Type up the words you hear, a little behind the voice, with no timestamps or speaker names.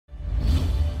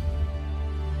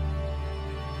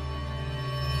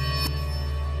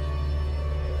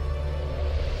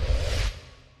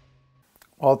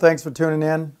Well, thanks for tuning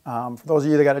in. For those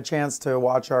of you that got a chance to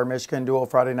watch our Michigan duel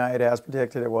Friday night, as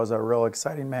predicted, it was a real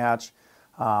exciting match.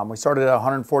 We started at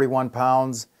 141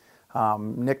 pounds.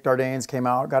 Nick Dardanes came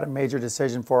out, got a major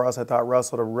decision for us. I thought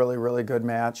wrestled a really good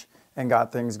match and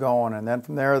got things going. And then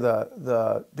from there,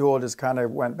 the duel just kind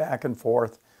of went back and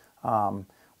forth.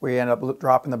 We ended up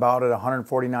dropping the bout at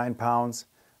 149 pounds.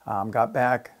 Got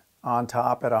back on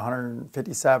top at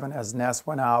 157 as Ness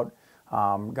went out.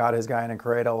 Got his guy in a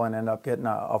cradle and ended up getting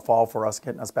a fall for us,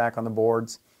 getting us back on the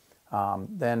boards.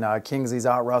 Then Kingsley's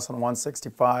out wrestling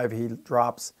 165. He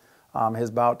drops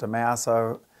his bout to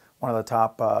Massa, one of the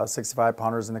top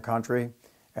 65-pounders in the country.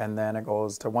 And then it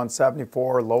goes to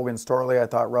 174. Logan Storley, I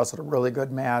thought, wrestled a really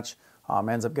good match.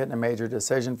 Ends up getting a major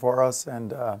decision for us,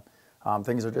 and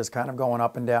things are just kind of going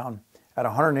up and down. At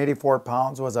 184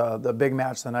 pounds was the big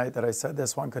match tonight that I said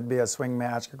this one could be a swing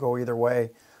match, could go either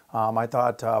way. I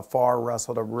thought Farr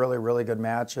wrestled a really good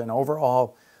match, and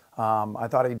overall, I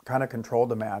thought he kind of controlled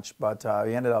the match, but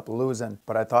he ended up losing.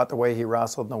 But I thought the way he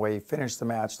wrestled and the way he finished the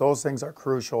match, those things are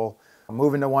crucial.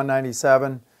 Moving to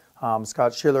 197,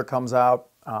 Scott Schiller comes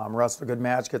out, wrestled a good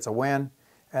match, gets a win,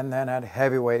 and then at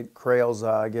heavyweight, Crales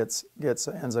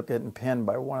ends up getting pinned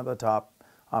by one of the top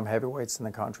heavyweights in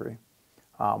the country.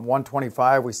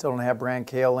 125, we still don't have Brand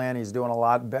Kale in. He's doing a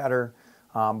lot better.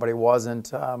 But he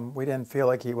wasn't, we didn't feel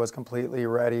like he was completely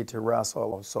ready to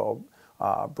wrestle. So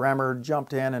Bremer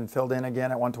jumped in and filled in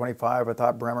again at 125. I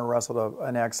thought Bremer wrestled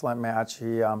an excellent match.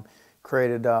 He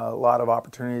created a lot of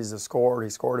opportunities to score. He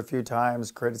scored a few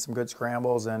times, created some good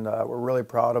scrambles, and we're really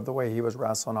proud of the way he was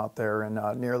wrestling out there and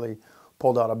nearly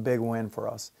pulled out a big win for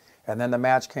us. And then the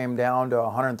match came down to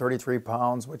 133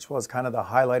 pounds, which was kind of the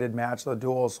highlighted match of the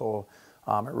duel. So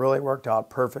it really worked out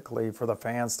perfectly for the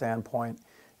fan standpoint.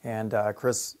 And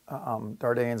Chris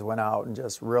Dardanes went out and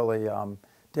just really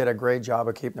did a great job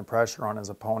of keeping the pressure on his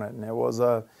opponent. And it was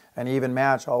an even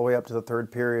match all the way up to the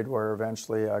third period, where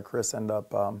eventually Chris ended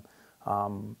up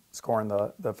scoring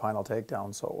the final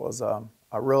takedown. So it was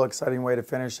a real exciting way to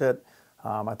finish it.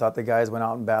 I thought the guys went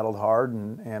out and battled hard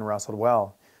and wrestled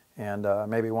well. And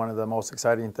maybe one of the most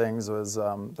exciting things was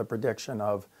the prediction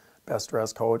of best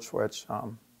dressed coach, which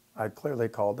I clearly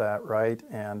called that right.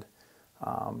 And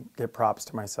give props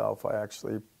to myself. I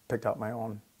actually picked out my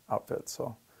own outfit.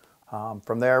 So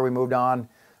from there we moved on.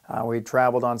 We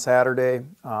traveled on Saturday,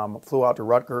 flew out to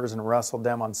Rutgers and wrestled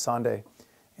them on Sunday.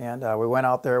 And we went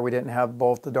out there. We didn't have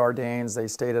both the Dardanes. They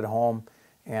stayed at home.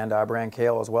 And Brand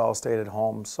Kale as well stayed at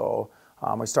home. So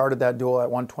we started that duel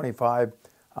at 125.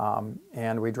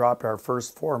 And we dropped our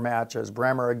first 4 matches.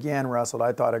 Bremer again wrestled,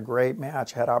 I thought, a great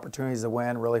match. Had opportunities to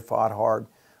win. Really fought hard.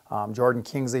 Jordan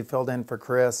Kingsley filled in for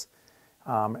Chris.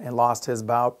 And lost his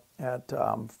bout at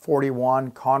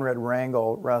 41. Conrad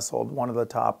Rangel wrestled one of the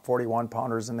top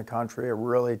 41-pounders in the country, a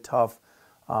really tough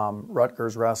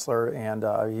Rutgers wrestler, and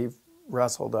he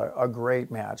wrestled a great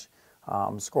match.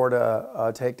 Scored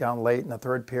a takedown late in the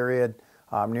third period,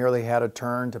 nearly had a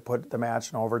turn to put the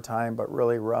match in overtime, but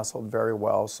really wrestled very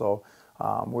well. So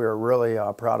we were really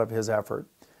proud of his effort.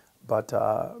 But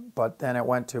then it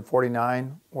went to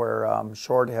 49, where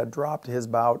Short had dropped his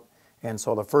bout. And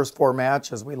so the first 4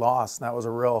 matches we lost, and that was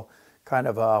a real kind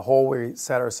of a hole we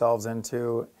set ourselves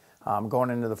into.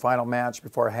 Going into the final match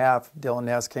before half, Dylan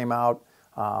Ness came out,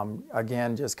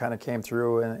 again just kind of came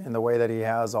through in the way that he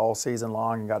has all season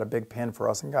long, and got a big pin for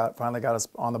us and finally got us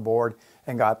on the board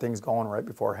and got things going right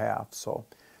before half. So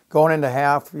going into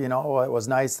half, you know, it was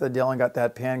nice that Dylan got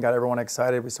that pin, got everyone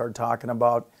excited. We started talking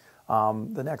about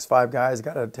the next 5 guys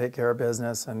got to take care of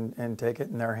business and take it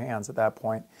in their hands at that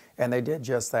point, and they did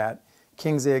just that.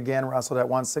 Kingsley again wrestled at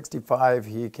 165.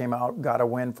 He came out, got a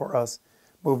win for us.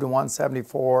 Moved to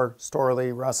 174.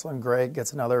 Storley wrestling great,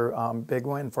 gets another big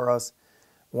win for us.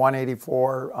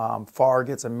 184, Farr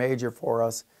gets a major for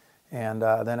us. And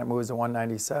then it moves to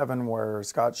 197, where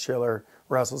Scott Schiller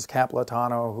wrestles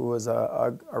Caplatano, who is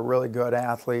a really good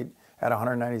athlete at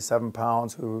 197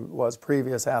 pounds, who was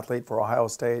previous athlete for Ohio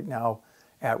State, now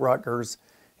at Rutgers.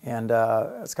 And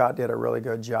Scott did a really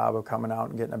good job of coming out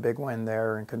and getting a big win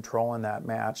there and controlling that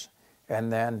match.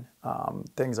 And then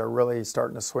things are really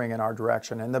starting to swing in our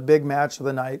direction. And the big match of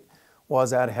the night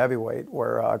was at heavyweight,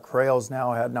 where Crales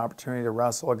now had an opportunity to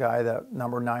wrestle a guy that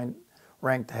number 9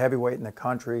 ranked heavyweight in the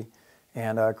country.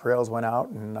 And Crales went out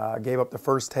and gave up the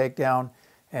first takedown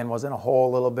and was in a hole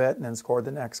a little bit, and then scored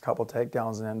the next couple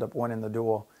takedowns and ended up winning the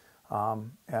duel.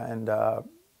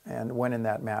 And winning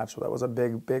that match. So that was a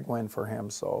big win for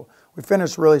him. So we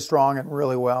finished really strong and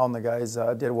really well, and the guys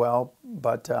did well,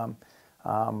 but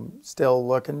still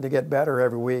looking to get better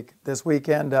every week. This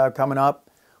weekend coming up,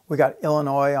 we got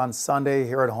Illinois on Sunday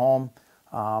here at home.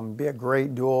 Be a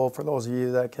great duel for those of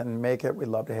you that can make it. We'd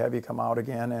love to have you come out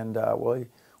again, and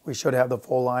we should have the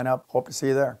full lineup. Hope to see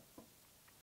you there.